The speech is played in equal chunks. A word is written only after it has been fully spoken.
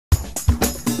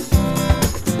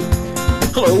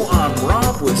Hello, I'm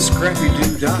Rob with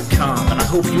ScrappyDoo.com, and I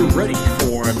hope you're ready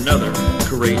for another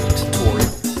great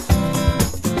tutorial.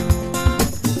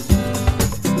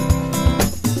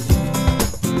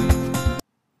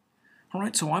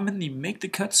 Alright, so I'm in the Make the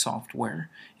Cut software,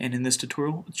 and in this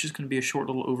tutorial it's just going to be a short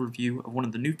little overview of one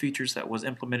of the new features that was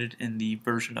implemented in the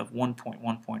version of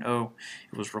 1.1.0.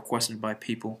 It was requested by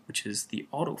people, which is the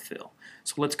autofill.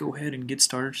 So let's go ahead and get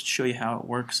started to show you how it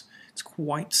works. It's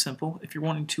quite simple. If you're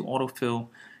wanting to autofill,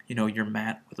 your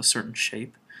mat with a certain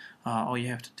shape, all you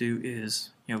have to do is,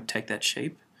 take that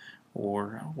shape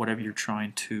or whatever you're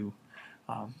trying to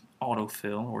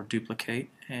autofill or duplicate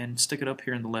and stick it up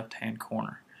here in the left-hand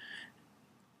corner.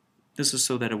 This is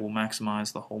so that it will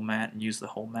maximize the whole mat and use the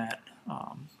whole mat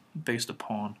based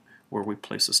upon where we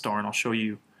place the star, and I'll show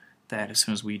you that as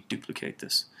soon as we duplicate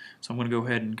this. So I'm going to go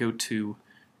ahead and go to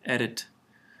Edit,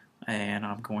 and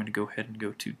I'm going to go ahead and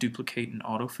go to Duplicate and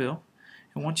Autofill,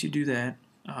 and once you do that,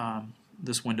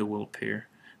 this window will appear.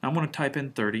 Now I'm going to type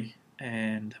in 30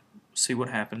 and see what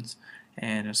happens,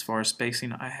 and as far as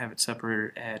spacing, I have it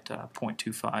separated at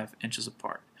 0.25 inches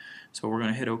apart. So we're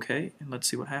going to hit OK, and let's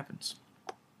see what happens.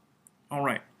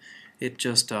 Alright, it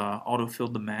just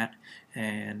autofilled the mat,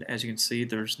 and as you can see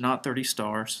there's not 30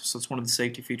 stars, so it's one of the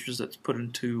safety features that's put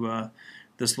into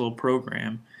this little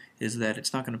program, is that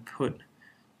it's not going to put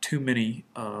too many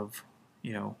of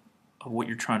what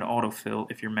you're trying to autofill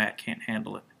if your mat can't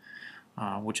handle it,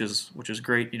 which is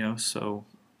great, so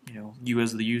you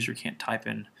as the user can't type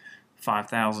in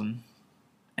 5,000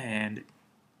 and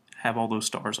have all those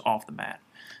stars off the mat.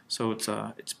 So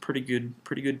it's pretty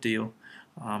good deal.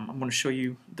 I'm going to show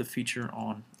you the feature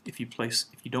on if you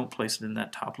don't place it in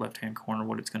that top left hand corner,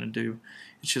 what it's going to do.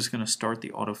 It's just going to start the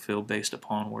autofill based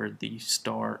upon where the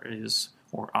star is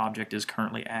or object is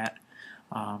currently at.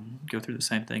 Go through the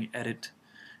same thing, edit,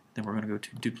 then we're going to go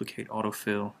to duplicate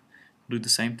autofill, do the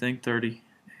same thing, 30,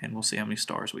 and we'll see how many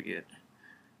stars we get.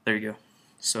 There you go.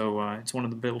 So it's one of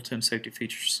the built-in safety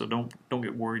features, so don't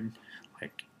get worried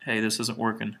like, hey, this isn't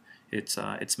working. It's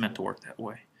meant to work that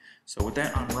way. So with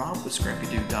that, I'm Rob with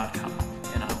ScrappyDoo.com,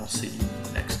 and I will see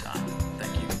you next time.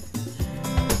 Thank you.